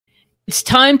It's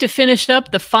time to finish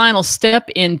up the final step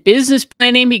in business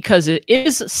planning because it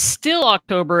is still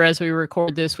October as we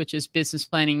record this, which is Business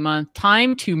Planning Month.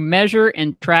 Time to measure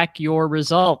and track your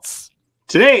results.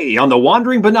 Today on the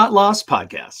Wandering But Not Lost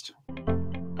podcast.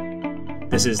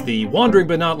 This is the Wandering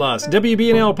But Not Lost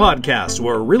WBNL podcast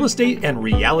where real estate and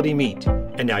reality meet.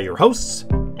 And now your hosts,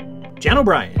 Jan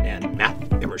O'Brien and Matt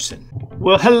Emerson.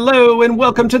 Well, hello and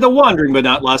welcome to the Wandering But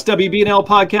Not Lost WBNL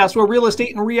podcast where real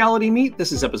estate and reality meet.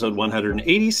 This is episode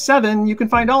 187. You can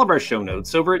find all of our show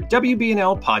notes over at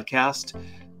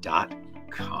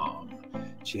WBNLpodcast.com.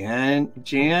 Jan,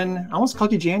 I almost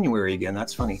called you January again.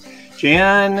 That's funny.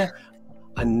 Jan,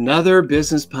 another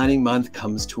business planning month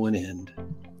comes to an end.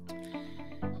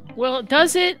 Well,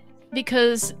 does it?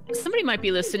 Because somebody might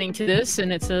be listening to this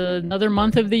and it's another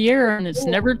month of the year and it's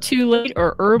never too late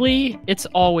or early. It's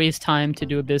always time to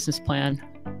do a business plan.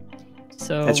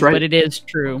 So, that's right. But it is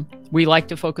true. We like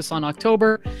to focus on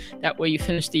October. That way you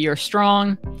finish the year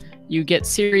strong. You get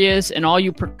serious, and all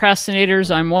you procrastinators,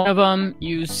 I'm one of them,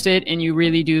 you sit and you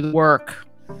really do the work.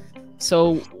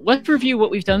 So let's review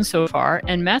what we've done so far.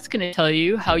 And Matt's going to tell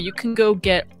you how you can go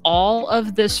get all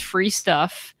of this free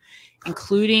stuff,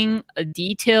 including a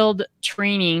detailed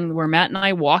training where Matt and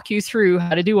I walk you through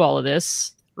how to do all of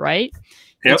this, right?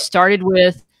 Yep. It started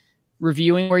with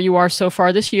reviewing where you are so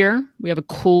far this year. We have a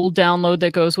cool download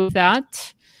that goes with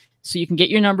that. So you can get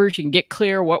your numbers, you can get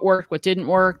clear what worked, what didn't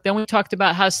work. Then we talked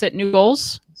about how to set new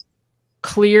goals.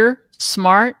 Clear,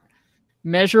 smart,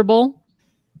 measurable,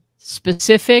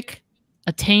 specific,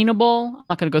 attainable. I'm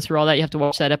not going to go through all that. You have to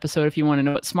watch that episode if you want to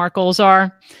know what SMART goals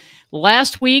are.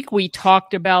 Last week, we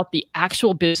talked about the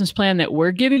actual business plan that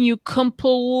we're giving you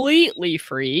completely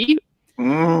free.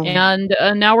 And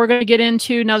now we're going to get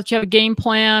into, now that you have a game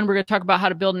plan, we're going to talk about how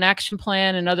to build an action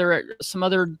plan and some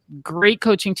other great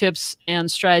coaching tips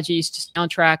and strategies to stay on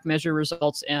track, measure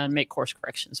results, and make course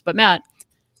corrections. But Matt,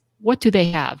 what do they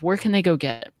have? Where can they go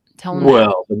get it? Tell them.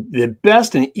 Well, the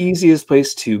best and easiest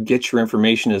place to get your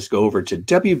information is go over to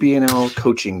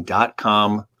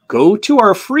WBNLcoaching.com. Go to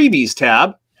our freebies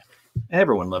tab.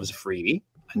 Everyone loves a freebie.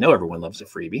 I know everyone loves a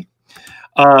freebie.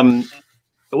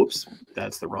 Oops,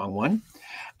 that's the wrong one.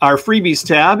 Our freebies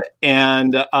tab,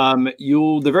 and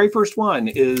the very first one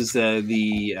is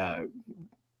the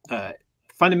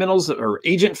fundamentals or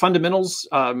agent fundamentals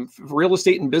for real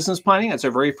estate and business planning. That's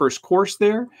our very first course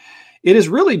there. It is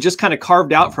really just kind of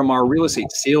carved out from our real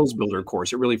estate sales builder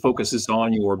course. It really focuses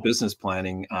on your business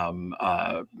planning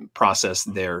process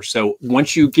there. So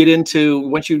once you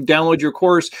download your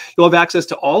course, you'll have access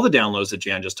to all the downloads that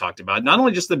Jan just talked about. Not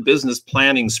only just the business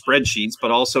planning spreadsheets, but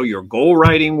also your goal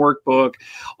writing workbook,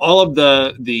 all of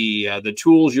the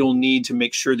tools you'll need to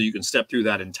make sure that you can step through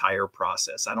that entire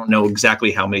process. I don't know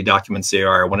exactly how many documents there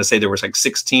are. I want to say there was like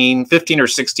 15 or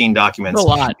 16 documents. A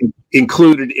lot.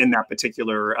 Included in that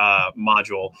particular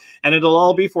module, and it'll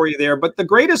all be for you there. But the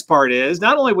greatest part is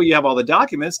not only will you have all the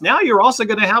documents, now you're also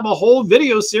going to have a whole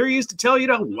video series to tell you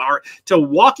to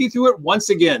walk you through it once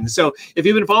again. So if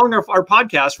you've been following our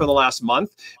podcast for the last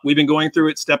month, we've been going through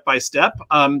it step by step,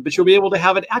 but you'll be able to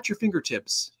have it at your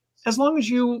fingertips. As long as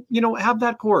you have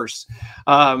that course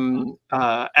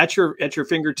at your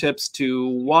fingertips to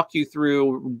walk you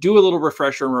through, do a little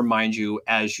refresher and remind you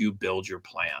as you build your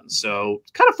plan. So it's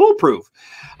kind of foolproof.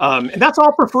 And that's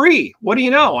all for free. What do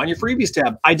you know on your freebies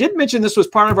tab? I did mention this was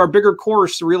part of our bigger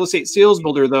course, the Real Estate Sales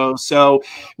Builder, though. So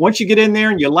once you get in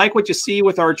there and you like what you see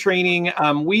with our training,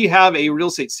 we have a Real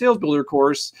Estate Sales Builder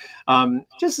course,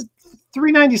 just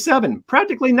 $397,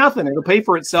 practically nothing. It'll pay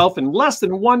for itself in less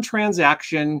than one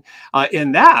transaction.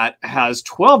 In that has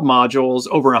 12 modules,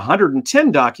 over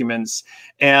 110 documents,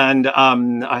 and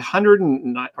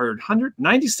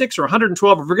 196 or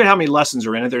 112. I forget how many lessons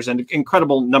are in it. There's an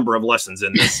incredible number of lessons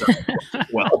in this.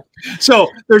 Well, so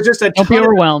there's just a ton. Don't be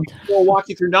overwhelmed. We'll walk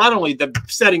you through not only the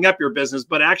setting up your business,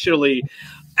 but actually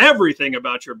everything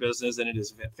about your business. And it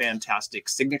is a fantastic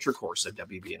signature course at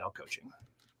WBNL Coaching.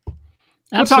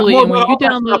 Absolutely. We'll and when you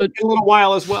download in a little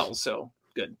while as well. So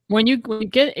good. When you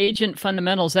get Agent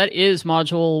Fundamentals, that is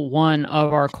module 1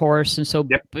 of our course. And so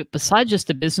besides just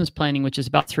the business planning, which is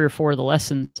about 3 or 4 of the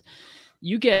lessons,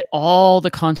 you get all the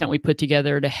content we put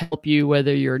together to help you,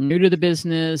 whether you're new to the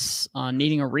business,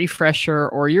 needing a refresher,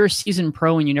 or you're a seasoned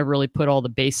pro and you never really put all the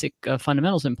basic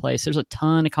fundamentals in place. There's a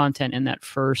ton of content in that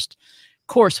first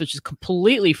course, which is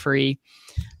completely free.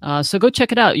 So go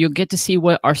check it out. You'll get to see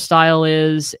what our style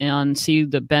is and see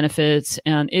the benefits.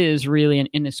 And it is really an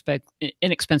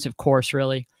inexpensive course,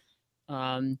 really.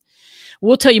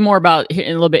 We'll tell you more about in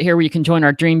a little bit here where you can join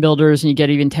our Dream Builders and you get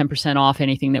even 10% off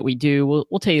anything that we do.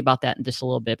 We'll tell you about that in just a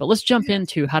little bit. But let's jump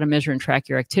into how to measure and track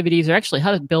your activities, or actually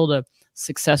how to build a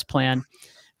success plan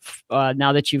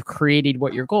now that you've created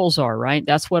what your goals are, right?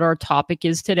 That's what our topic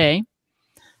is today.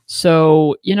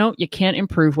 So, you know, you can't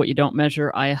improve what you don't measure.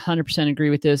 I 100% agree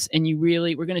with this. And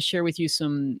we're going to share with you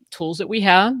some tools that we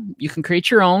have. You can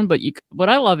create your own, but what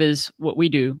I love is what we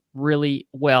do really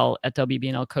well at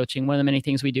WBNL Coaching. One of the many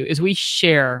things we do is we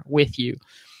share with you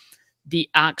the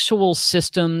actual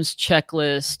systems,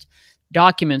 checklist,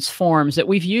 documents, forms that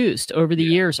we've used over the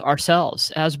years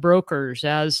ourselves as brokers,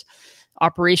 as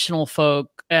operational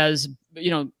folk, as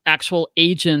actual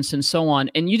agents and so on.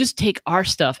 And you just take our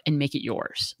stuff and make it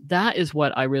yours. That is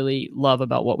what I really love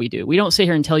about what we do. We don't sit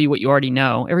here and tell you what you already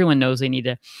know. Everyone knows they need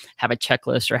to have a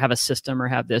checklist or have a system or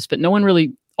have this, but no one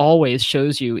really always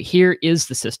shows you, here is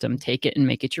the system, take it and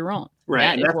make it your own. Right.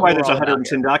 And that's why there's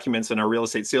 110 documents in our real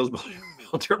estate sales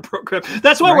builder program.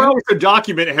 That's why we're always so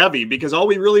document heavy, because all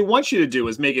we really want you to do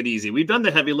is make it easy. We've done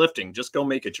the heavy lifting. Just go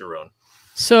make it your own.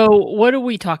 So what are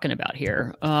we talking about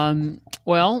here?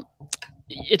 Well,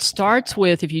 it starts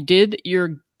with, if you did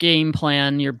your game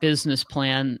plan, your business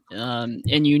plan,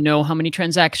 and you know how many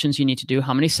transactions you need to do,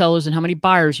 how many sellers and how many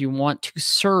buyers you want to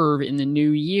serve in the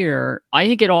new year, I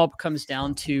think it all comes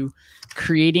down to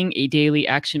creating a daily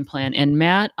action plan. And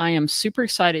Matt, I am super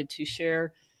excited to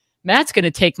share. Matt's going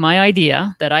to take my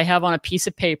idea that I have on a piece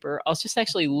of paper. I was just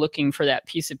actually looking for that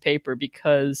piece of paper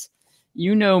because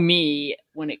you know me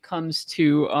when it comes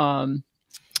to,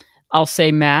 I'll say,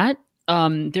 Matt,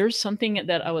 there's something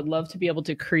that I would love to be able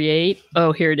to create.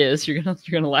 Oh, here it is. You're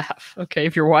gonna laugh. Okay,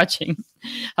 if you're watching,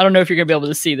 I don't know if you're gonna be able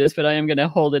to see this, but I am gonna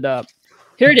hold it up.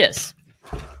 Here it is.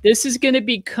 This is gonna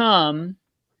become,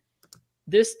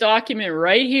 this document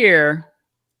right here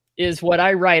is what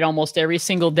I write almost every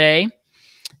single day.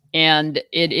 And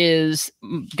it is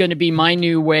going to be my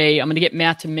new way. I'm going to get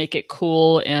Matt to make it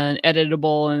cool and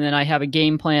editable. And then I have a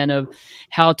game plan of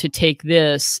how to take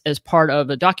this as part of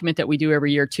a document that we do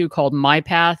every year too, called My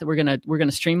Path. We're going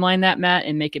to streamline that, Matt,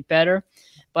 and make it better.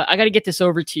 But I got to get this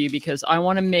over to you because I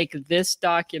want to make this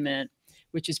document,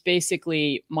 which is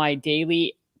basically my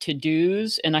daily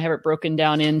to-dos. And I have it broken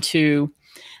down into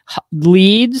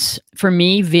leads for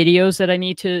me, videos that I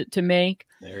need to make.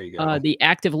 There you go. The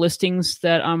active listings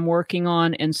that I'm working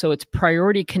on. And so it's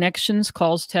priority connections,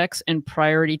 calls, texts, and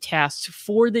priority tasks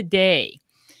for the day.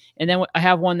 And then I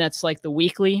have one that's like the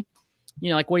weekly,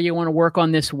 like what do you want to work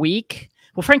on this week?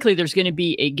 Well, frankly, there's going to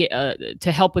be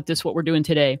to help with this, what we're doing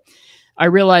today. I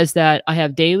realized that I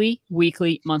have daily,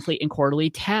 weekly, monthly, and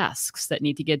quarterly tasks that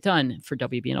need to get done for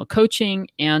WBNL coaching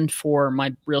and for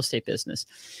my real estate business.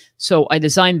 So I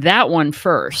designed that one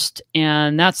first,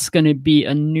 and that's going to be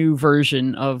a new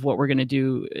version of what we're going to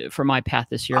do for My Path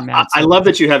this year, Matt. I love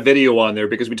that you have video on there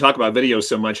because we talk about video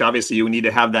so much. Obviously, you need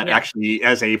to have that actually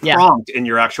as a prompt in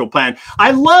your actual plan.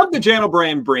 I love the Jan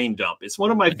O'Brien brain dump. It's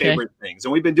one of my favorite things,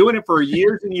 and we've been doing it for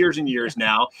years and years and years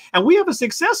now. And we have a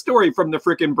success story from the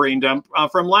freaking brain dump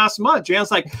from last month. Jan's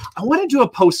like, I want to do a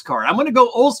postcard. I'm going to go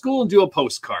old school and do a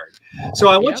postcard. So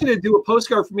I want you to do a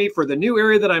postcard for me for the new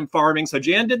area that I'm farming. So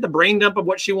Jan did the brain dump of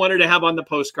what she wanted to have on the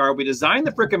postcard. We designed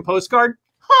the freaking postcard.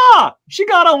 She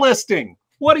got a listing.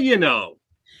 What do you know?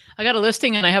 I got a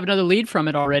listing and I have another lead from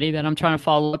it already that I'm trying to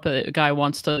follow up. A guy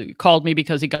called me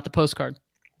because he got the postcard.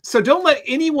 So don't let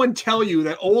anyone tell you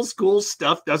that old school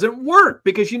stuff doesn't work,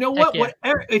 because you know what?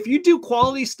 If you do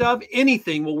quality stuff,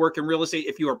 anything will work in real estate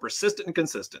if you are persistent and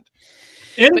consistent.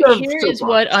 But here is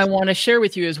what I want to share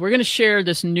with you is we're going to share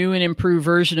this new and improved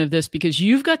version of this, because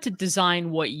you've got to design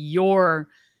what your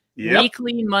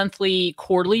weekly, monthly,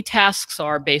 quarterly tasks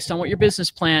are based on what your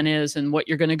business plan is and what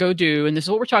you're going to go do. And this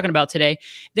is what we're talking about today.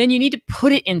 Then you need to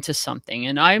put it into something.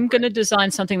 And I'm going to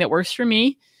design something that works for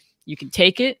me. You can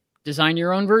take it, design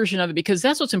your own version of it, because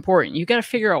that's what's important. You got to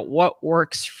figure out what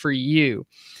works for you.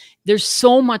 There's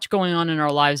so much going on in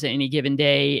our lives at any given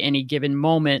day, any given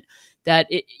moment, that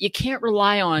you can't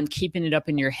rely on keeping it up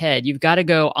in your head. You've got to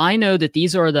go, I know that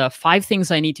these are the 5 things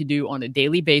I need to do on a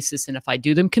daily basis. And if I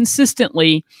do them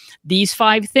consistently, these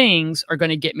 5 things are going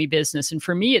to get me business. And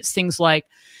for me, it's things like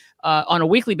on a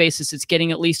weekly basis, it's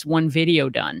getting at least 1 video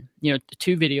done.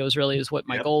 2 videos really is what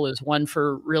my goal is. 1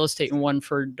 for real estate and 1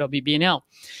 for WBNL.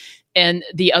 And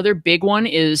the other big one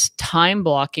is time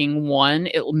blocking. 1,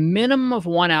 minimum of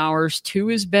 1 hour. 2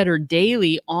 is better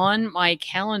daily on my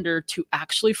calendar to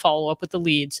actually follow up with the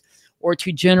leads or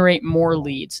to generate more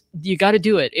leads. You got to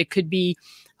do it. It could be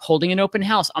holding an open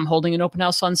house. I'm holding an open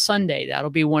house on Sunday. That'll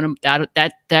be one of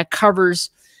that covers,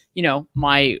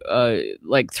 my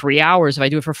like 3 hours. If I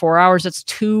do it for 4 hours, that's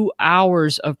 2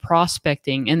 hours of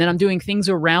prospecting. And then I'm doing things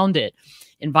around it,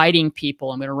 inviting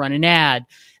people. I'm going to run an ad.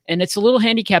 And it's a little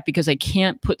handicapped because I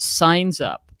can't put signs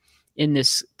up in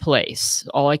this place.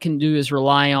 All I can do is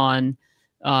rely on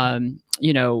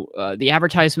the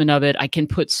advertisement of it. I can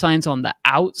put signs on the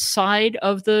outside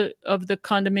of the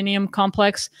condominium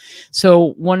complex.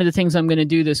 So one of the things I'm going to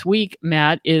do this week,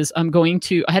 Matt, is I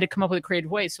had to come up with a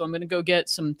creative way. So I'm going to go get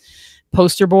some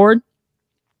poster board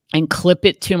and clip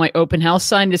it to my open house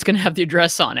sign. It's going to have the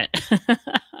address on it.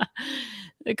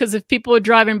 Because if people are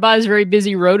driving by this very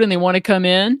busy road and they want to come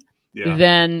in,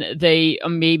 then they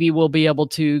maybe will be able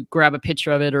to grab a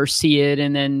picture of it or see it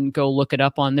and then go look it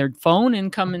up on their phone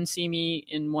and come and see me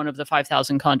in one of the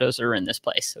 5,000 condos that are in this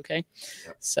place. Okay.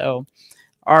 Yep. So,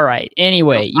 all right.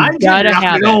 Anyway, you gotta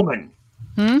have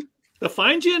it. They'll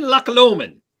find you in Loch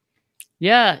Lomond.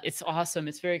 Yeah, it's awesome.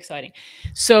 It's very exciting.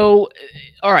 So,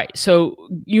 all right. So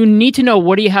you need to know,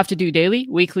 what do you have to do daily,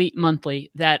 weekly,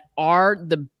 monthly, that are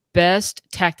the best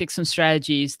tactics and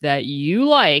strategies that you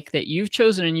like, that you've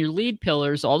chosen in your lead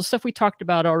pillars, all the stuff we talked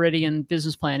about already in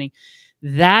business planning.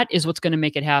 That is what's going to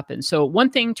make it happen. So one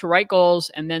thing to write goals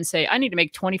and then say, I need to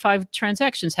make 25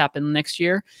 transactions happen next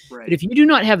year. Right. But if you do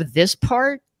not have this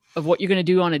part of what you're going to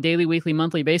do on a daily, weekly,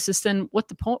 monthly basis, then what's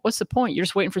the point? You're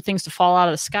just waiting for things to fall out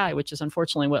of the sky, which is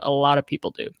unfortunately what a lot of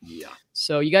people do. Yeah.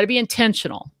 So you got to be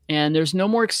intentional, and there's no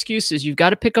more excuses. You've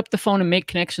got to pick up the phone and make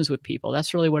connections with people.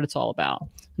 That's really what it's all about.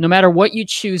 No matter what you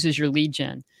choose as your lead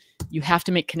gen, you have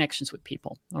to make connections with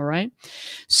people. All right.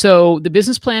 So the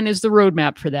business plan is the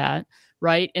roadmap for that.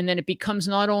 Right. And then it becomes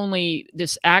not only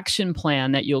this action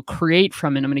plan that you'll create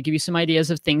from it. I'm going to give you some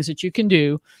ideas of things that you can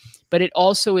do, but it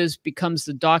also becomes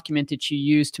the document that you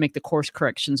use to make the course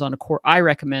corrections on I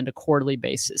recommend a quarterly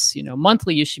basis.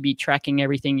 Monthly, you should be tracking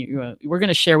everything. We're going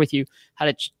to share with you how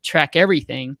to track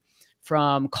everything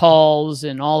from calls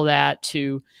and all that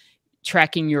to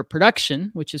tracking your production,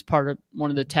 which is part of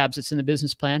one of the tabs that's in the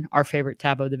business plan, our favorite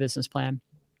tab of the business plan.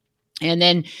 And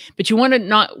then, but you want to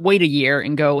not wait a year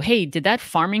and go, hey, did that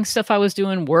farming stuff I was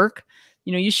doing work?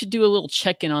 You should do a little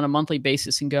check-in on a monthly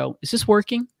basis and go, is this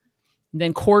working? And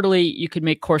then quarterly, you could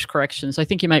make course corrections. I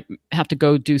think you might have to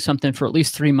go do something for at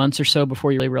least 3 months or so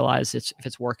before you really realize if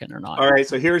it's working or not. All right.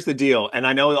 So here's the deal. And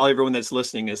I know everyone that's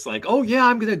listening is like, oh, yeah,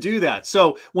 I'm going to do that.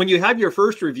 So when you have your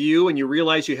first review and you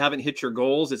realize you haven't hit your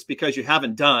goals, it's because you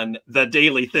haven't done the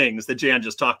daily things that Jan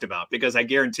just talked about, because I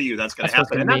guarantee you that's going to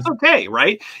happen. And that's okay,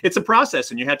 right? It's a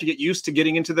process, and you have to get used to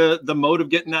getting into the mode of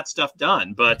getting that stuff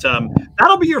done. But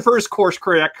that'll be your first course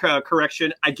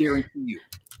correction. I guarantee you.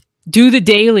 Do the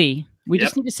daily. We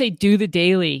just need to say, do the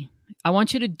daily. I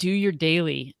want you to do your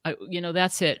daily.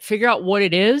 That's it. Figure out what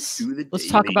it is. Let's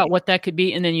talk about what that could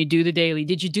be. And then you do the daily.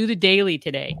 Did you do the daily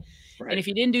today? Right. And if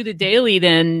you didn't do the daily,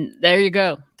 then there you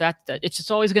go. That it's just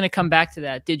always going to come back to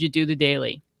that. Did you do the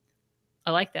daily?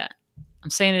 I like that. I'm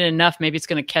saying it enough. Maybe it's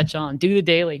going to catch on. Do the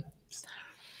daily.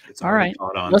 All right.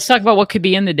 Let's talk about what could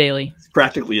be in the daily. It's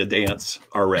practically a dance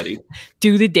already.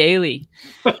 Do the daily.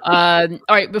 All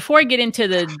right. Before I get into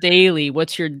the daily,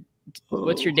 what's your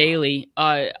daily?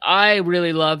 I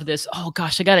really love this. Oh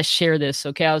gosh, I got to share this.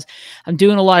 Okay. I'm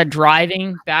doing a lot of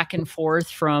driving back and forth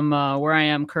from where I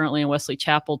am currently in Wesley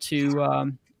Chapel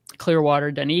to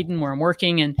Clearwater, Dunedin, where I'm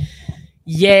working, and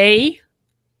yay,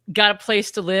 got a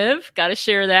place to live. Got to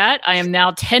share that. I am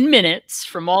now 10 minutes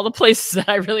from all the places that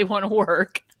I really want to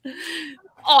work.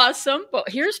 Awesome. But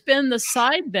here's been the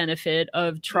side benefit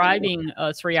of driving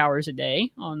 3 hours a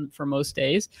day for most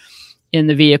days in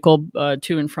the vehicle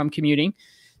to and from commuting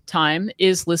time,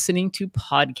 is listening to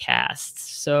podcasts.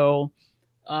 So,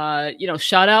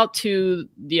 shout out to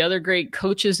the other great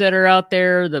coaches that are out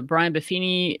there. The Brian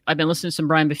Buffini. I've been listening to some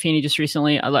Brian Buffini just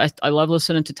recently. I love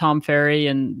listening to Tom Ferry,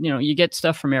 and you get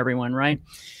stuff from everyone, right?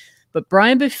 But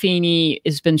Brian Buffini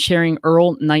has been sharing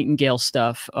Earl Nightingale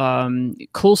stuff.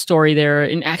 Cool story there.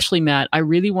 And actually, Matt, I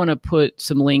really want to put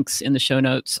some links in the show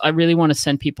notes. I really want to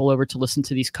send people over to listen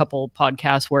to these couple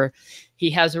podcasts where he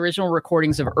has original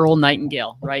recordings of Earl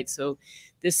Nightingale, right? So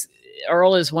this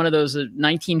Earl is one of those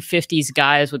 1950s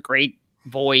guys with great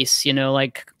voice,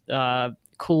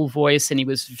 cool voice, and he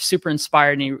was super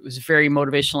inspired, and he was a very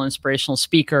motivational, inspirational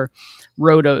speaker,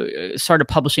 started a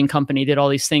publishing company, did all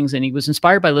these things, and he was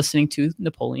inspired by listening to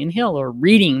Napoleon Hill or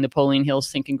reading Napoleon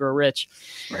Hill's Think and Grow Rich.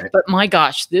 Right. But my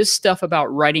gosh, this stuff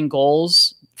about writing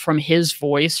goals from his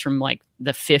voice from like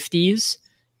the 50s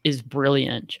is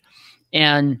brilliant.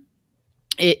 And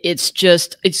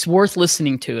it's worth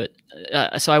listening to it.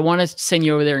 So I want to send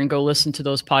you over there and go listen to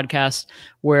those podcasts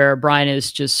where Brian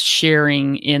is just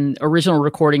sharing in original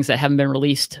recordings that haven't been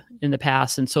released in the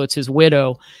past. And so it's his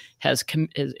widow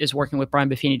is working with Brian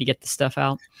Buffini to get the stuff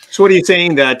out. So what are you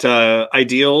saying, that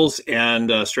ideals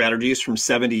and strategies from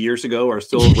 70 years ago are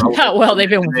still relevant? Well, they've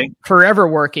been forever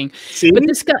working. See? But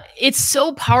this guy, it's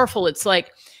so powerful. It's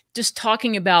like, just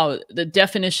talking about the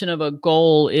definition of a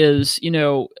goal is, you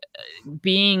know,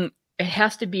 it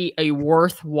has to be a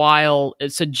worthwhile,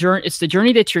 it's the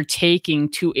journey that you're taking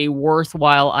to a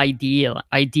worthwhile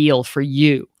ideal for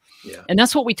you. Yeah. And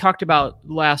that's what we talked about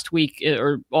last week,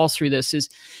 or all through this, is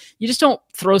you just don't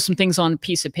throw some things on a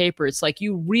piece of paper. It's like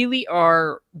you really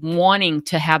are wanting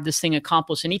to have this thing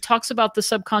accomplished. And he talks about the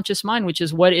subconscious mind, which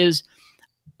is what is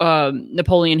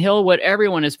Napoleon Hill, what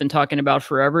everyone has been talking about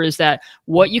forever, is that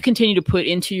what you continue to put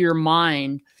into your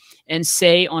mind and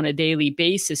say on a daily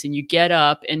basis. And you get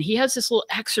up, and he has this little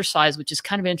exercise, which is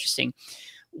kind of interesting.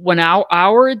 1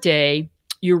 hour a day,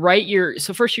 you write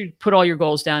so first you put all your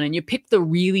goals down, and you pick the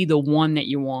one that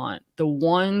you want, the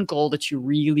one goal that you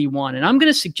really want. And I'm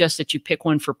going to suggest that you pick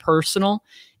one for personal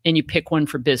and you pick one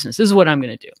for business. This is what I'm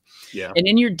going to do. Yeah. And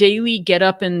in your daily get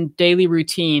up and daily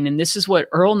routine, and this is what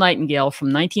Earl Nightingale from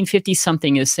 1950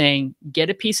 something is saying,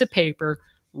 get a piece of paper,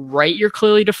 write your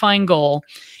clearly defined goal.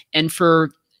 And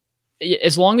for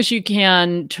as long as you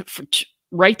can,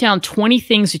 write down 20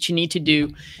 things that you need to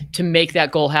do to make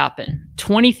that goal happen.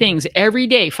 20 things every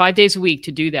day, 5 days a week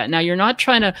to do that. Now, you're not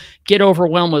trying to get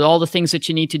overwhelmed with all the things that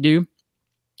you need to do.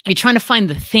 You're trying to find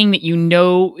the thing that you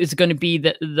know is going to be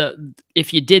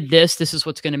if you did this, this is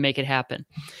what's going to make it happen.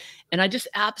 And I just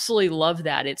absolutely love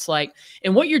that. It's like,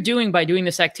 and what you're doing by doing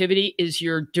this activity is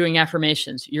you're doing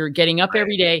affirmations. You're getting up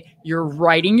every day, you're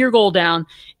writing your goal down,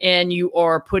 and you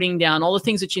are putting down all the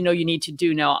things that you know you need to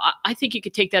do. Now, I think you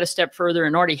could take that a step further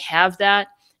and already have that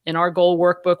in our goal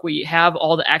workbook. We have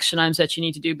all the action items that you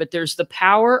need to do, but there's the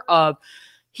power of,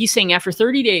 he's saying after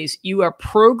 30 days, you are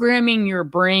programming your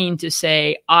brain to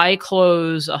say, I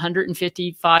close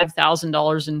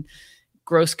 $155,000 in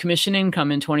gross commission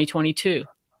income in 2022.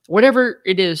 Whatever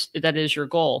it is, that is your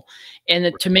goal.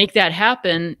 And to make that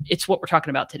happen, it's what we're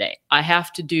talking about today. I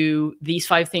have to do these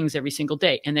 5 things every single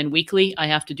day. And then weekly, I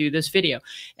have to do this video.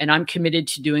 And I'm committed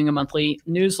to doing a monthly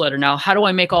newsletter. Now, how do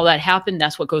I make all that happen?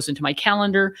 That's what goes into my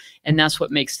calendar. And that's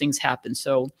what makes things happen.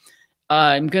 So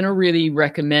I'm going to really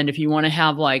recommend, if you want to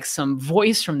have like some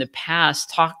voice from the past,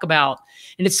 talk about,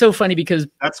 and it's so funny because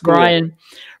that's cool.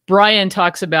 Brian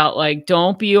talks about, like,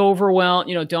 don't be overwhelmed.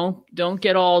 You know, don't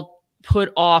get all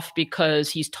put off because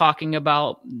he's talking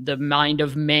about the mind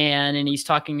of man, and he's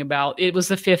talking about, it was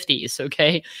the 50s.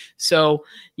 Okay. So,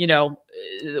 you know,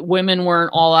 women weren't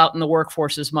all out in the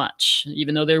workforce as much,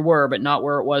 even though they were, but not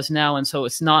where it was now. And so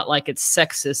it's not like it's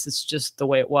sexist. It's just the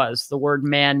way it was. The word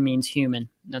man means human.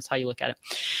 That's how you look at it.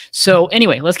 So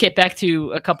anyway, let's get back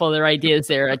to a couple other ideas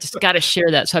there. I just got to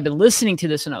share that. So I've been listening to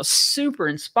this and I was super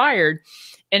inspired.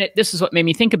 And this is what made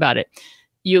me think about it.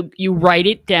 You write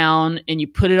it down and you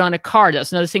put it on a card.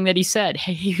 That's another thing that he said.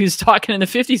 He was talking in the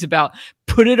 50s about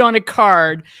put it on a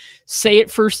card, say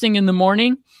it first thing in the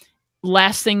morning,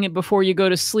 last thing before you go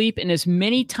to sleep, and as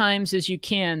many times as you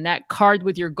can, that card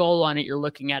with your goal on it, you're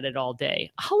looking at it all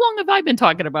day. How long have I been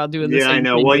talking about doing this? Yeah, I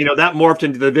know. Thing? Well, you know, that morphed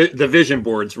into the vision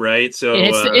boards, right? So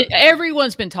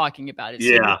everyone's been talking about it. So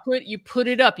yeah. You put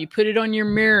it up, you put it on your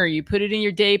mirror, you put it in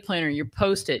your day planner, you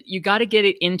post it. You got to get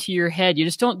it into your head. You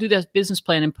just don't do that business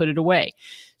plan and put it away.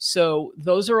 So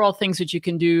those are all things that you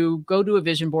can do. Go to a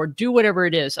vision board, do whatever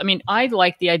it is. I mean, I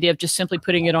like the idea of just simply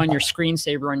putting it on your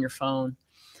screensaver on your phone.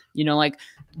 You know, like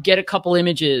get a couple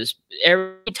images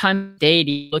every time of day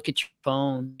to look at your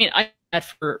phone. I mean, I did that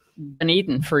for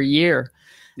Dunedin for a year.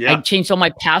 Yeah. I changed all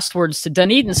my passwords to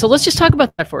Dunedin. So let's just talk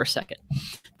about that for a second.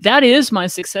 That is my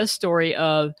success story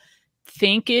of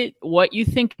what you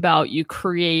think about, you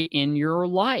create in your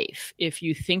life. If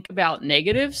you think about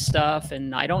negative stuff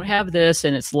and I don't have this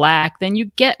and it's lack, then you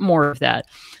get more of that.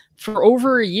 For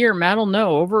over a year, Matt will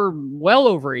know, well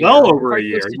over a year. Well over a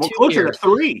year. Well, closer to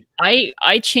 3.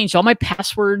 I changed all my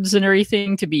passwords and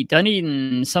everything to be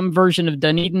Dunedin, some version of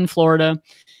Dunedin, Florida.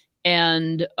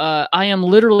 And I am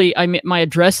literally, my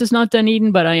address is not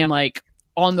Dunedin, but I am like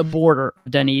on the border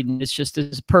of Dunedin. It's just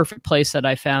this perfect place that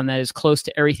I found that is close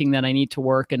to everything that I need to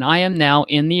work. And I am now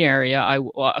in the area.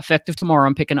 Effective tomorrow,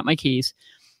 I'm picking up my keys.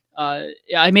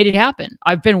 I made it happen.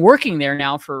 I've been working there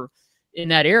now in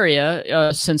that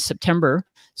area since September.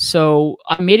 So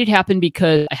I made it happen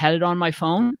because I had it on my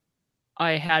phone.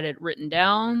 I had it written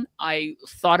down. I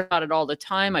thought about it all the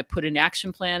time. I put an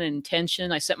action plan and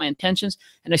intention. I set my intentions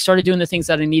and I started doing the things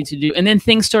that I needed to do. And then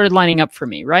things started lining up for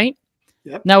me, right?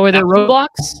 Yep. Now, were there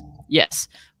roadblocks? Yes.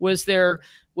 Was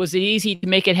it easy to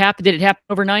make it happen? Did it happen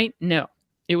overnight? No.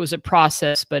 It was a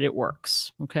process, but it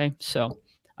works. Okay. So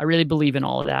I really believe in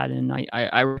all of that. And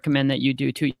I recommend that you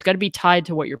do too. You've got to be tied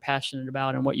to what you're passionate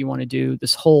about and what you want to do,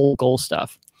 this whole goal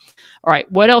stuff. All right.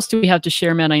 What else do we have to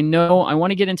share, man? I know I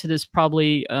want to get into this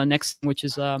probably next, which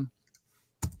is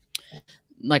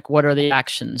like, what are the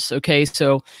actions? Okay.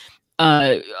 So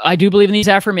I do believe in these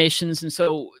affirmations. And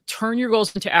so turn your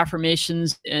goals into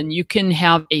affirmations, and you can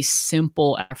have a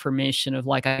simple affirmation of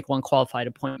like, I make one qualified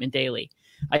appointment daily.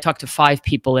 I talk to 5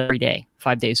 people every day,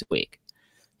 5 days a week.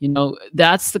 You know,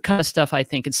 that's the kind of stuff I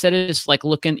think, instead of just like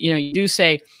looking, you know, you do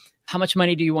say, how much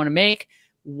money do you want to make?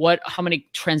 How many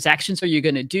transactions are you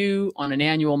going to do on an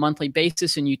annual, monthly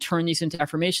basis? And you turn these into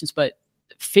affirmations, but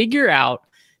figure out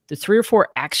the 3 or 4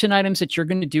 action items that you're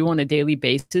going to do on a daily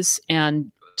basis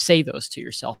and say those to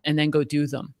yourself, and then go do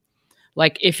them.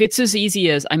 Like if it's as easy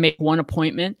as I make one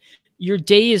appointment, your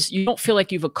day is, you don't feel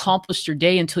like you've accomplished your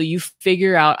day until you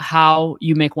figure out how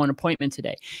you make one appointment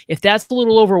today. If that's a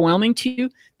little overwhelming to you,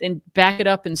 then back it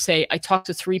up and say, I talk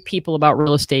to 3 people about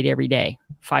real estate every day,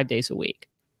 5 days a week.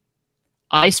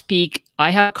 I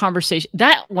have a conversation.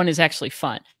 That one is actually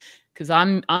fun because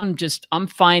I'm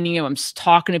finding it. I'm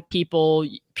talking to people.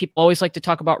 People always like to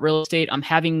talk about real estate. I'm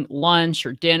having lunch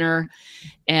or dinner.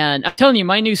 And I'm telling you,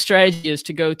 my new strategy is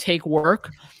to go take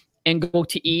work and go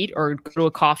to eat or go to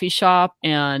a coffee shop.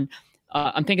 And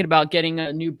I'm thinking about getting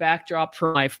a new backdrop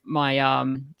for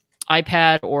my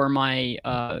iPad or my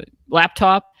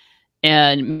laptop,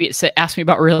 and maybe ask me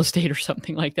about real estate or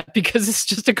something like that, because it's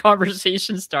just a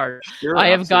conversation starter. Sure, I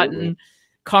have gotten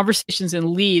conversations and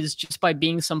leads just by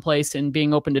being someplace and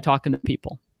being open to talking to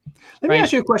people. Let me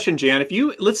ask you a question, Jan. If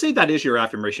you, let's say that is your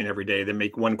affirmation every day, then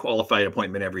make one qualified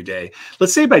appointment every day.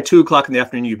 Let's say by 2 o'clock in the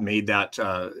afternoon, you've made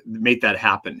that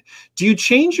happen. Do you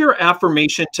change your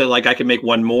affirmation to like, I can make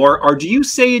one more? Or do you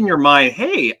say in your mind,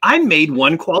 hey, I made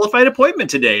one qualified appointment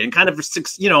today, and kind of,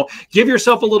 you know, give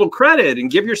yourself a little credit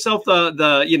and give yourself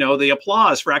the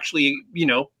applause for actually, you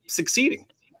know, succeeding?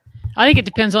 I think it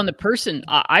depends on the person.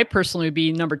 I personally would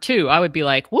be number 2. I would be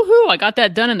like, woohoo, I got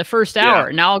that done in the first hour.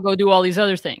 Yeah. Now I'll go do all these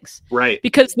other things. Right.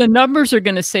 Because the numbers are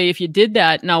going to say if you did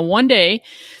that. Now, one day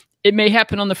it may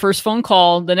happen on the first phone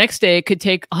call. The next day it could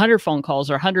take 100 phone calls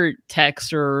or 100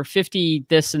 texts or 50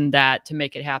 this and that to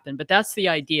make it happen. But that's the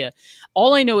idea.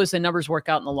 All I know is the numbers work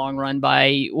out in the long run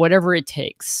by whatever it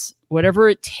takes. Whatever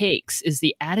it takes is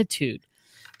the attitude.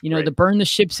 You know, right. The burn the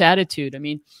ships attitude. I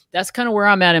mean, that's kind of where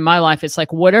I'm at in my life. It's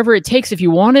like whatever it takes. If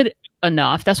you want it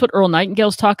enough, that's what Earl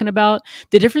Nightingale's talking about.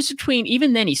 The difference between,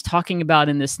 even then he's talking about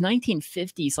in this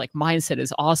 1950s, like mindset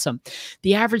is awesome.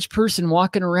 The average person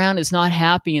walking around is not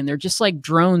happy and they're just like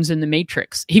drones in the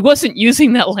Matrix. He wasn't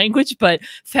using that language, but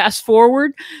fast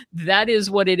forward, that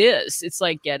is what it is. It's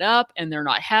like get up and they're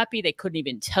not happy. They couldn't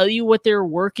even tell you what they're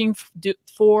working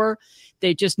for.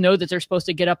 They just know that they're supposed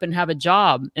to get up and have a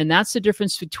job. And that's the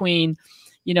difference between,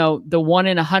 you know, the 1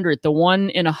 in 100. The 1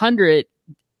 in 100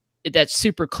 that's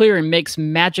super clear and makes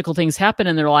magical things happen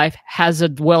in their life has a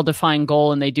well-defined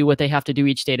goal, and they do what they have to do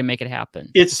each day to make it happen.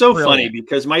 It's so funny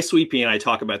because my sweet pea and I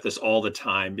talk about this all the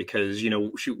time because, you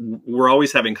know, we're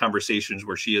always having conversations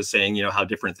where she is saying, you know, how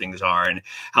different things are and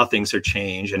how things are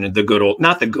changed, and the good old,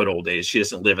 not the good old days. She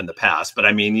doesn't live in the past, but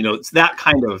I mean, you know, it's that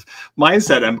kind of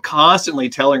mindset. I'm constantly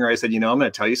telling her, I said, you know, I'm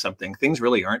going to tell you something. Things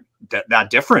really aren't that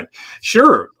different.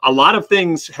 Sure, a lot of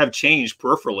things have changed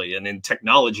peripherally and in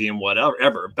technology and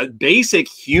whatever, but basic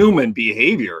human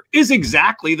behavior is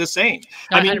exactly the same.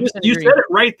 I mean, you said it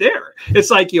right there.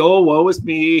 It's like, yo, woe is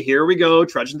me. Here we go,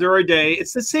 trudging through our day.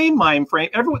 It's the same mind frame.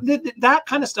 Everyone, that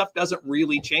kind of stuff doesn't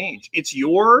really change. It's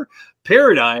your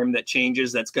paradigm that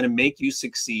changes that's going to make you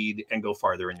succeed and go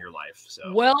farther in your life.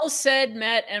 So well said,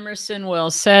 Matt Emerson.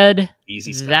 Well said.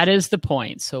 Easy stuff. That is the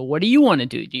point. So what do you want to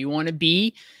do? Do you want to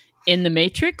be in the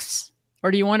Matrix? Or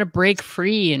do you want to break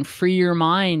free and free your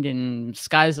mind and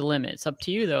sky's the limit? It's up to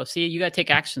you, though. See, you got to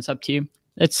take action. It's up to you.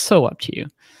 It's so up to you.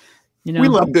 You know, we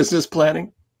love business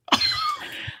planning.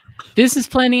 Business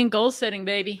planning and goal setting,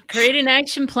 baby. Create an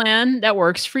action plan that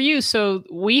works for you. So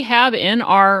we have in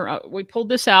our, we pulled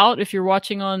this out. If you're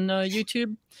watching on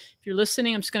YouTube, if you're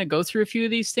listening, I'm just going to go through a few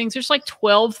of these things. There's like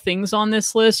 12 things on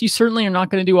this list. You certainly are not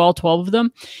going to do all 12 of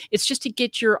them. It's just to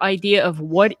get your idea of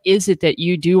what is it that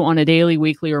you do on a daily,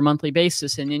 weekly, or monthly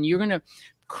basis. And then you're going to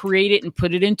create it and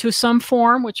put it into some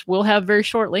form, which we'll have very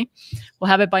shortly. We'll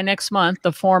have it by next month,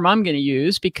 the form I'm going to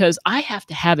use, because I have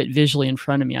to have it visually in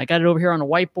front of me. I got it over here on a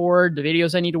whiteboard, the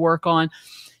videos I need to work on,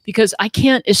 because I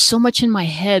can't, it's so much in my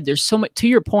head. There's so much, to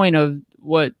your point of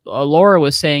what Laura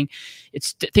was saying,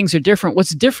 things are different.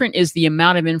 What's different is the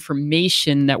amount of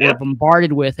information that we're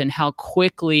bombarded with and how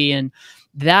quickly, and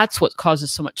that's what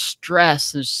causes so much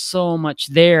stress. There's so much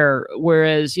there.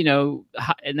 Whereas, you know,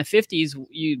 in the 50s,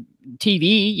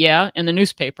 TV, and the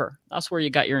newspaper, that's where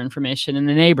you got your information, and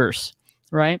the neighbors,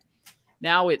 right?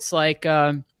 Now it's like,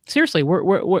 seriously,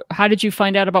 how did you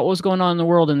find out about what was going on in the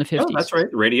world in the 50s? Oh, that's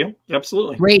right. Radio.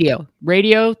 Absolutely.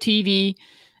 Radio, TV,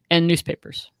 and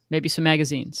newspapers, maybe some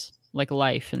magazines like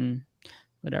Life and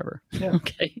whatever. Yeah.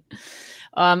 Okay.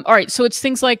 All right. So it's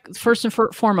things like, first and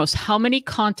foremost, how many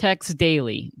contacts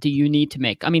daily do you need to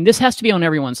make? I mean, this has to be on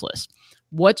everyone's list.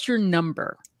 What's your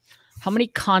number? How many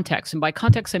contacts? And by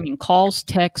contacts, I mean calls,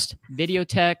 text, video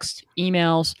text,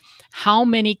 emails. How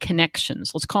many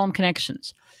connections? Let's call them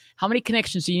connections. How many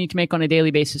connections do you need to make on a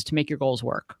daily basis to make your goals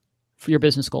work, for your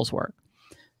business goals work?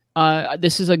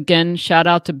 This is, again, shout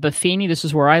out to Buffini. This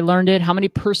is where I learned it. How many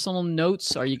personal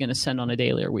notes are you going to send on a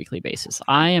daily or weekly basis?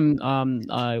 I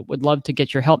would love to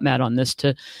get your help, Matt, on this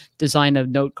to design a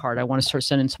note card. I want to start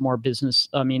sending some more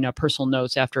personal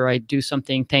notes after I do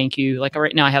something. Thank you. Like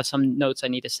right now, I have some notes I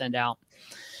need to send out.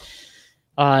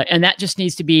 And that just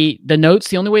needs to be the notes.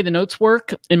 The only way the notes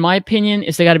work, in my opinion,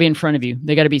 is they got to be in front of you.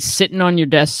 They got to be sitting on your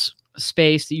desk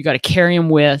space that you got to carry them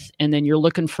with, and then you're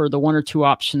looking for the one or two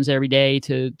options every day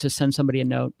to send somebody a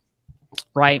note.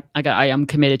 Right? I am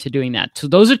committed to doing that. So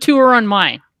those are two are on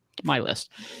my list.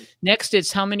 Next,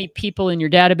 it's how many people in your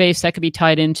database. That could be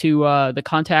tied into the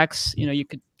contacts. You know, you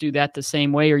could do that the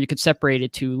same way, or you could separate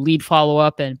it to lead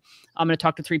follow-up, and I'm going to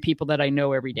talk to 3 people that I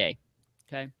know every day.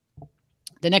 Okay.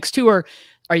 The next two are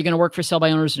you going to work for sell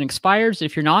by owners and expires?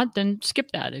 If you're not, then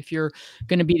skip that. If you're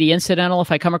going to be the incidental,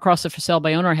 if I come across a for sale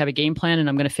by owner, I have a game plan and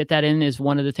I'm going to fit that in as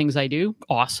one of the things I do.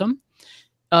 Awesome.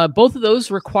 Both of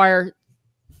those require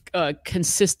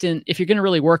consistent. If you're going to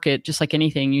really work it, just like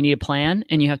anything, you need a plan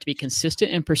and you have to be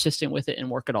consistent and persistent with it and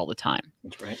work it all the time.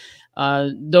 That's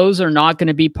right. Those are not going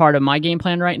to be part of my game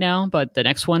plan right now, but the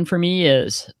next one for me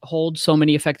is hold so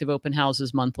many effective open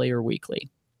houses monthly or weekly.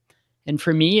 And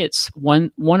for me, it's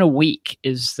one a week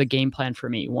is the game plan for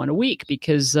me. One a week,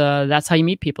 because that's how you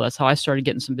meet people. That's how I started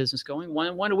getting some business going.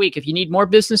 One a week. If you need more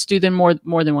business, do them more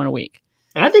than one a week.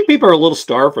 And I think people are a little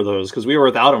starved for those because we were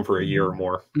without them for a year or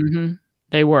more. Mm-hmm.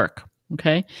 They work.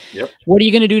 Okay. Yep. What are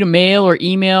you going to do to mail or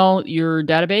email your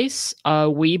database?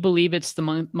 We believe it's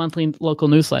the monthly local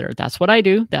newsletter. That's what I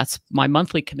do. That's my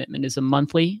monthly commitment, is a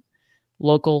monthly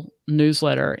local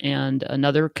newsletter. And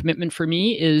another commitment for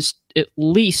me is at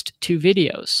least 2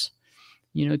 videos,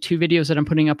 2 videos that I'm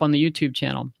putting up on the YouTube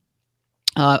channel.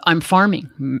 I'm farming.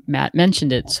 Matt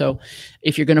mentioned it. So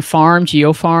if you're going to farm,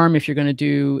 geofarm, if you're going to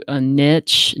do a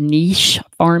niche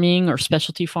farming or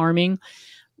specialty farming,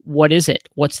 what is it?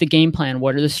 What's the game plan?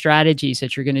 What are the strategies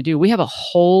that you're going to do? We have a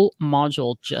whole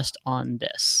module just on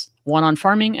this, one on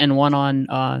farming and one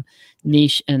on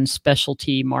niche and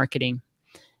specialty marketing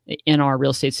in our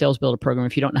real estate sales builder program.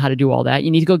 If you don't know how to do all that,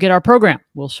 you need to go get our program.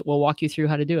 We'll walk you through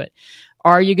how to do it.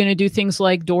 Are you going to do things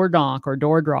like door knock or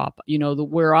door drop?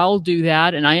 Where I'll do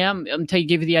that. And I'm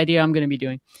give you the idea I'm going to be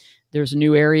doing. There's a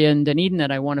new area in Dunedin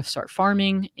that I want to start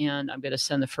farming, and I'm going to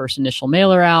send the first initial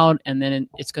mailer out. And then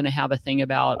it's going to have a thing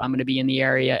about, I'm going to be in the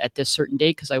area at this certain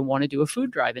date because I want to do a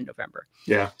food drive in November.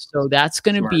 Yeah. So that's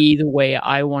going to be the way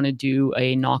I want to do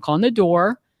a knock on the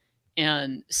door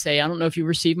and say, I don't know if you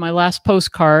received my last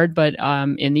postcard, but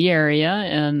I'm in the area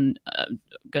and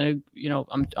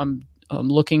I'm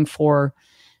looking for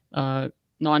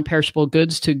non-perishable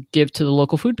goods to give to the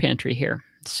local food pantry here.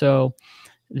 So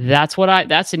that's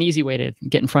an easy way to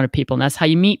get in front of people. And that's how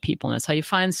you meet people. And that's how you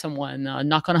find someone.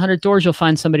 Knock on 100 doors, you'll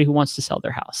find somebody who wants to sell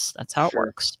their house. That's how it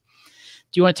works.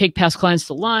 Do you want to take past clients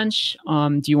to lunch?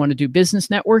 Do you want to do business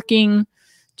networking?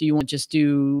 Do you want to just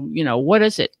do, what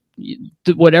is it?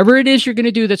 Whatever it is you're going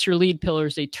to do, that's your lead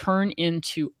pillars. They turn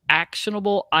into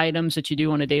actionable items that you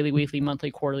do on a daily, weekly, monthly,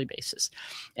 quarterly basis.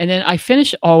 And then I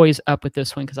finish always up with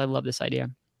this one because I love this idea.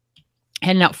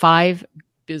 Handing out 5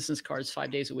 business cards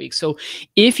 5 days a week. So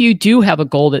if you do have a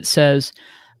goal that says,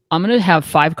 I'm going to have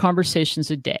 5 conversations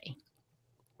a day,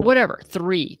 whatever,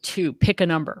 3, 2, pick a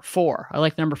number, 4. I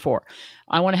like number 4.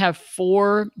 I want to have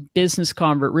 4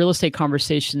 real estate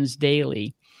conversations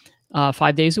daily.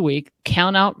 5 days a week,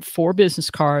 count out 4 business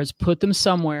cards, put them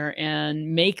somewhere,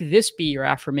 and make this be your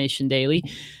affirmation daily.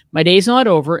 My day's not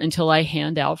over until I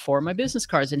hand out 4 of my business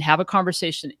cards and have a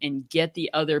conversation and get the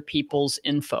other people's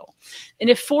info. And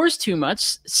if 4 is too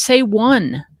much, say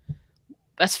 1.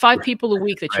 That's 5 people a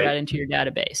week that you add into your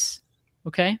database.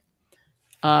 Okay.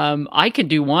 I can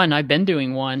do 1. I've been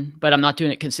doing 1, but I'm not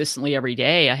doing it consistently every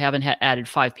day. I haven't added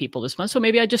 5 people this month. So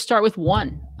maybe I just start with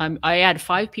 1. I add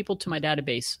 5 people to my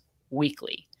database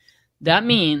weekly. That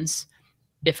means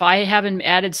if I haven't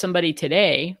added somebody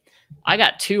today, I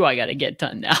got 2 I got to get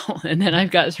done now. And then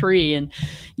I've got 3, and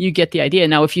you get the idea.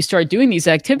 Now, if you start doing these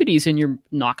activities and you're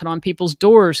knocking on people's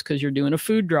doors because you're doing a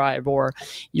food drive or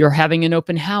you're having an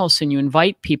open house and you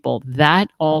invite people, that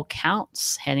all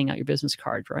counts, handing out your business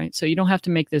card, right? So you don't have to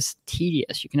make this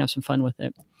tedious. You can have some fun with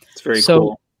it. It's very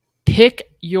cool.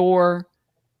 Pick your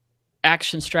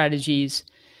action strategies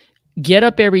get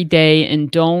up every day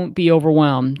and don't be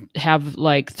overwhelmed. Have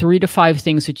like 3 to 5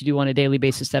 things that you do on a daily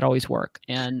basis that always work.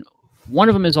 And one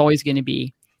of them is always going to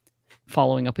be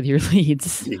following up with your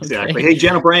leads. Exactly. Okay? Hey,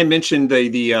 Jen O'Brien mentioned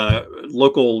the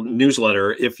local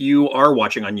newsletter. If you are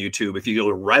watching on YouTube, if you go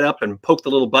right up and poke the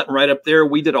little button right up there,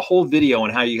 we did a whole video on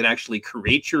how you can actually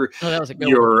create your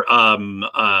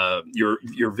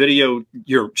video,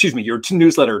 your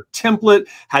newsletter template,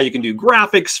 how you can do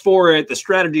graphics for it, the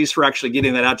strategies for actually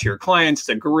getting that out to your clients. It's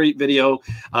a great video.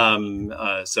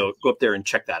 So go up there and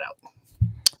check that out.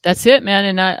 That's it, man.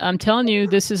 And I'm telling you,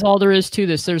 this is all there is to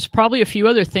this. There's probably a few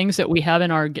other things that we have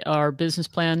in our business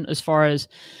plan as far as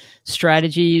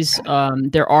strategies.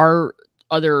 There are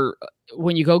other,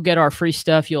 when you go get our free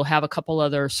stuff, you'll have a couple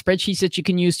other spreadsheets that you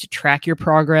can use to track your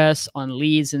progress on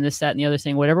leads and this, that, and the other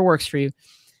thing, whatever works for you.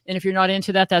 And if you're not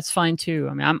into that, that's fine too.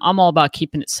 I mean, I'm all about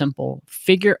keeping it simple.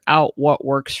 Figure out what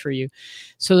works for you.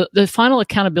 So the final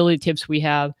accountability tips we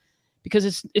have,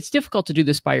 because it's difficult to do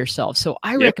this by yourself. So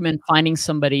I recommend finding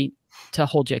somebody to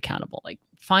hold you accountable. Like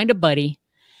find a buddy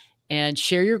and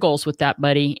share your goals with that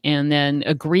buddy, and then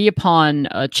agree upon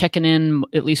checking in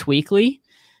at least weekly.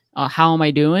 How am I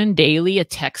doing? Daily, a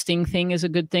texting thing is a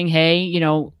good thing. Hey,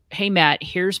 hey, Matt,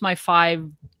 here's my 5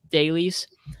 dailies.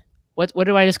 What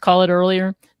did I just call it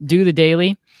earlier? Do the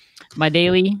daily. My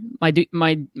daily,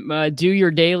 do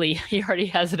your daily. He already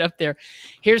has it up there.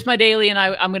 Here's my daily, and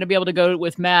I'm going to be able to go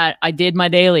with Matt. I did my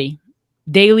daily.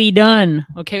 Daily done.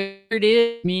 Okay, here it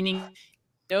is. Meaning,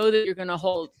 that you're going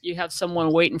to you have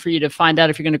someone waiting for you to find out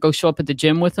if you're going to go show up at the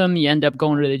gym with them. You end up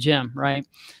going to the gym, right?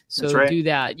 So do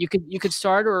that. You could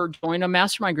start or join a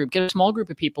mastermind group. Get a small group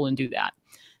of people and do that.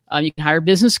 You can hire a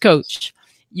business coach.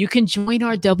 You can join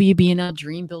our WBNL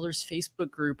Dream Builders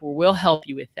Facebook group, where we'll help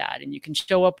you with that. And you can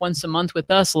show up once a month with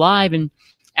us live and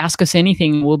ask us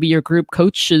anything. We'll be your group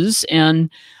coaches. And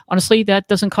honestly, that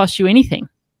doesn't cost you anything.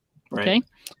 Right. Okay.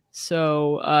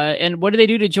 So, and what do they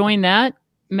do to join that,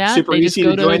 Matt? Super easy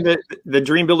to join the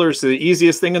Dream Builders. The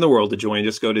easiest thing in the world to join.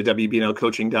 Just go to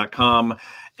WBNLcoaching.com.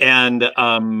 And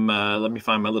let me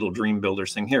find my little Dream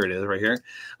Builders thing. Here it is, right here.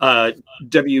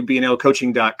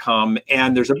 WBNLcoaching.com.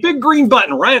 And there's a big green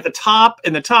button right at the top.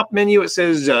 In the top menu, it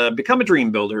says Become a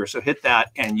Dream Builder. So hit that,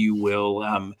 and you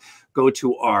will go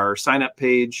to our sign up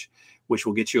page, which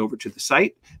will get you over to the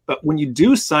site. But when you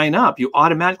do sign up, you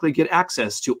automatically get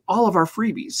access to all of our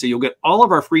freebies. So you'll get all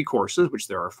of our free courses, which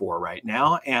there are 4 right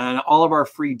now, and all of our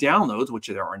free downloads, which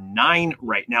there are 9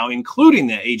 right now, including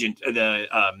the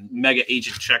Mega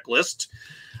Agent Checklist,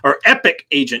 or Epic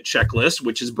Agent Checklist,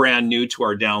 which is brand new to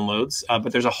our downloads.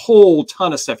 But there's a whole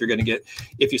ton of stuff you're going to get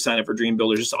if you sign up for Dream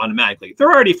Builders just automatically.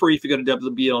 They're already free if you go to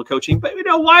WBNL Coaching, but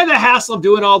why the hassle of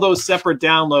doing all those separate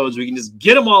downloads? We can just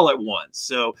get them all at once.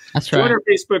 So join our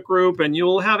Facebook group, and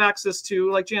you'll have access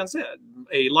to, like Jan said,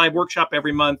 a live workshop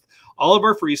every month, all of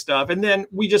our free stuff. And then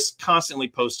we just constantly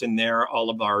post in there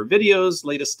all of our videos,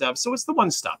 latest stuff. So it's the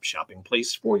one-stop shopping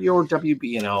place for your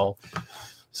WBNL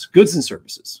goods and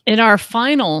services. And our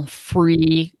final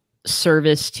free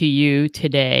service to you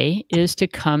today is to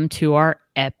come to our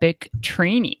Epic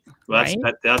training. Well,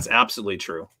 that's absolutely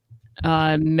true.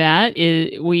 Matt,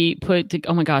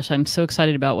 oh my gosh, I'm so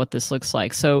excited about what this looks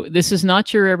like. So this is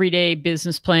not your everyday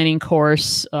business planning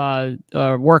course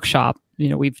workshop.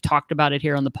 We've talked about it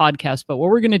here on the podcast, but what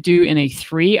we're going to do in a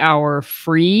 3-hour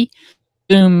free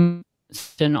Zoom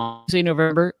session on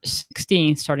November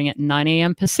 16th, starting at 9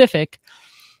 a.m. Pacific,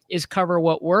 is cover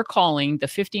what we're calling the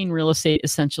 15 real estate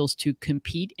essentials to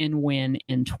compete and win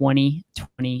in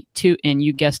 2022. And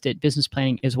you guessed it, business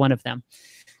planning is one of them.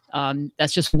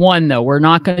 That's just one, though. We're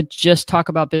not going to just talk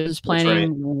about business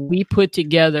planning. Right. We put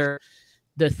together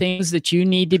the things that you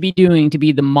need to be doing to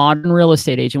be the modern real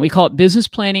estate agent. We call it business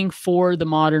planning for the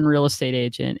modern real estate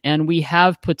agent. And we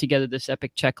have put together this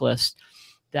epic checklist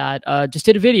that just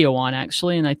did a video on,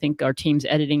 actually. And I think our team's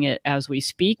editing it as we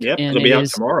speak. Yep, and it'll be out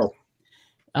tomorrow.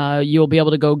 You'll be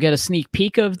able to go get a sneak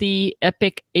peek of the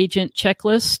Epic Agent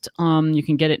Checklist. You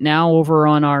can get it now over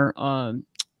on our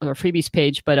freebies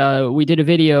page, but we did a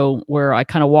video where I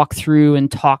kind of walked through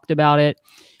and talked about it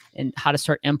and how to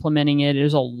start implementing it.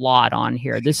 There's a lot on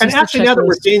here. And actually, now that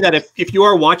we're seeing that, if you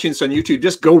are watching this on YouTube,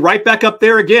 just go right back up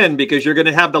there again, because you're going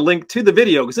to have the link to the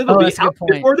video, because it'll be out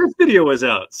before this video is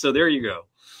out. So there you go.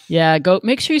 Yeah,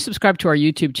 make sure you subscribe to our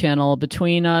YouTube channel.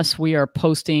 Between us, we are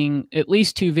posting at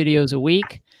least 2 videos a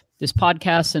week. This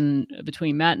podcast, and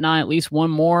between Matt and I, at least one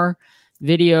more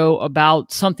video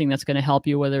about something that's going to help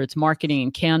you, whether it's marketing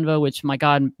in Canva, which, my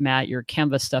God, Matt, your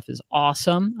Canva stuff is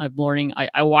awesome.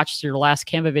 I watched your last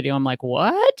Canva video. I'm like,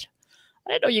 what?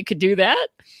 I didn't know you could do that.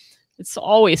 It's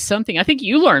always something. I think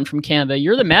you learn from Canva.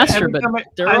 You're the master, but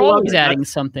they're always adding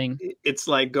something. It's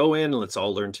like, go in and let's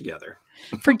all learn together.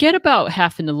 Forget about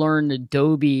having to learn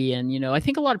Adobe. And, you know, I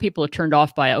think a lot of people are turned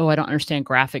off by, oh, I don't understand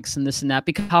graphics and this and that,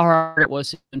 because how hard it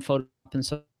was in Photoshop and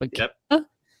so. Yep.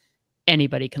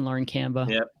 Anybody can learn Canva.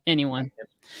 Yep. Anyone.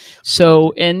 So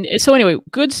anyway,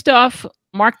 good stuff.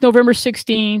 Mark November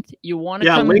 16th. You want to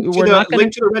come? Link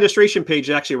to the registration page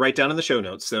actually right down in the show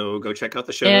notes. So go check out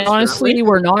the show notes. Honestly,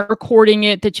 we're not recording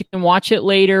it that you can watch it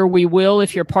later. We will,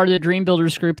 if you're part of the Dream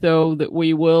Builders group, though, that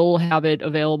we will have it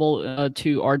available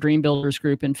to our Dream Builders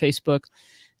group in Facebook.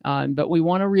 But we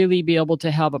want to really be able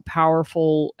to have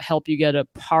help you get a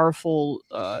powerful,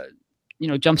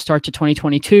 jumpstart to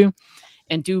 2022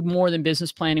 and do more than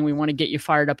business planning. We want to get you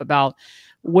fired up about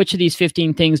which of these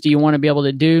 15 things do you want to be able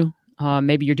to do.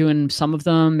 Maybe you're doing some of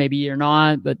them, maybe you're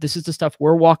not, but this is the stuff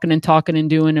we're walking and talking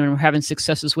and doing, and we're having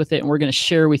successes with it. And we're going to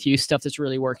share with you stuff that's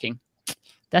really working.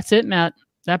 That's it, Matt.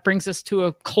 That brings us to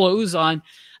a close on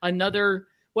another.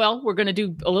 Well, we're going to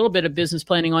do a little bit of business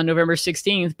planning on November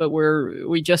 16th, but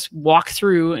we just walk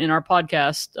through in our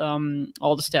podcast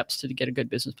all the steps to get a good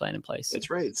business plan in place. That's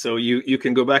right. So you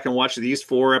can go back and watch these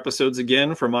 4 episodes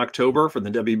again from October for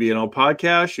the WBNL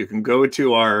podcast. You can go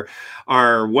to our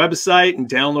website and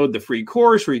download the free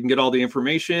course where you can get all the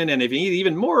information. And if you need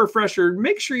even more refresher,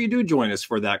 make sure you do join us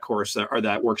for that course or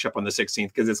that workshop on the 16th,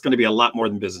 because it's going to be a lot more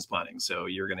than business planning. So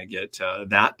you're going to get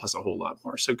that plus a whole lot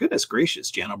more. So goodness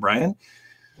gracious, Jan O'Brien.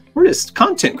 We're just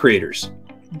content creators.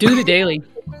 Do the daily.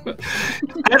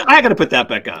 I got to put that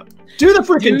back up. Do the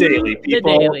freaking daily,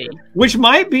 people. The daily. Which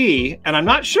might be, and I'm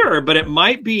not sure, but it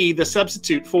might be the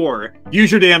substitute for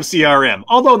use your damn CRM.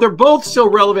 Although they're both so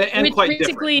relevant and Which quite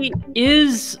basically different.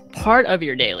 is part of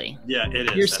your daily. Yeah, it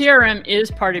is. Your CRM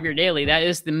is part of your daily. That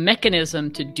is the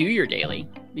mechanism to do your daily,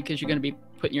 because you're going to be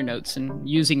putting your notes and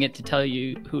using it to tell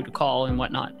you who to call and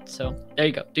whatnot. So there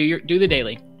you go. Do the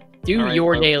daily. Do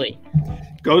your daily.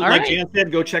 Go, like Jan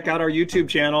said, go check out our YouTube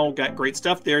channel. Got great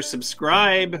stuff there.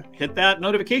 Subscribe, hit that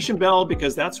notification bell,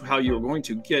 because that's how you're going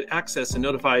to get access and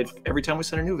notified every time we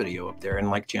send a new video up there.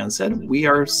 And like Jan said, we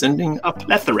are sending a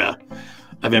plethora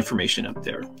of information up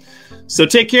there. So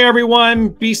take care, everyone.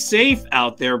 Be safe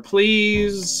out there,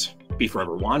 please. Be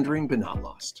forever wandering, but not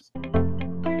lost.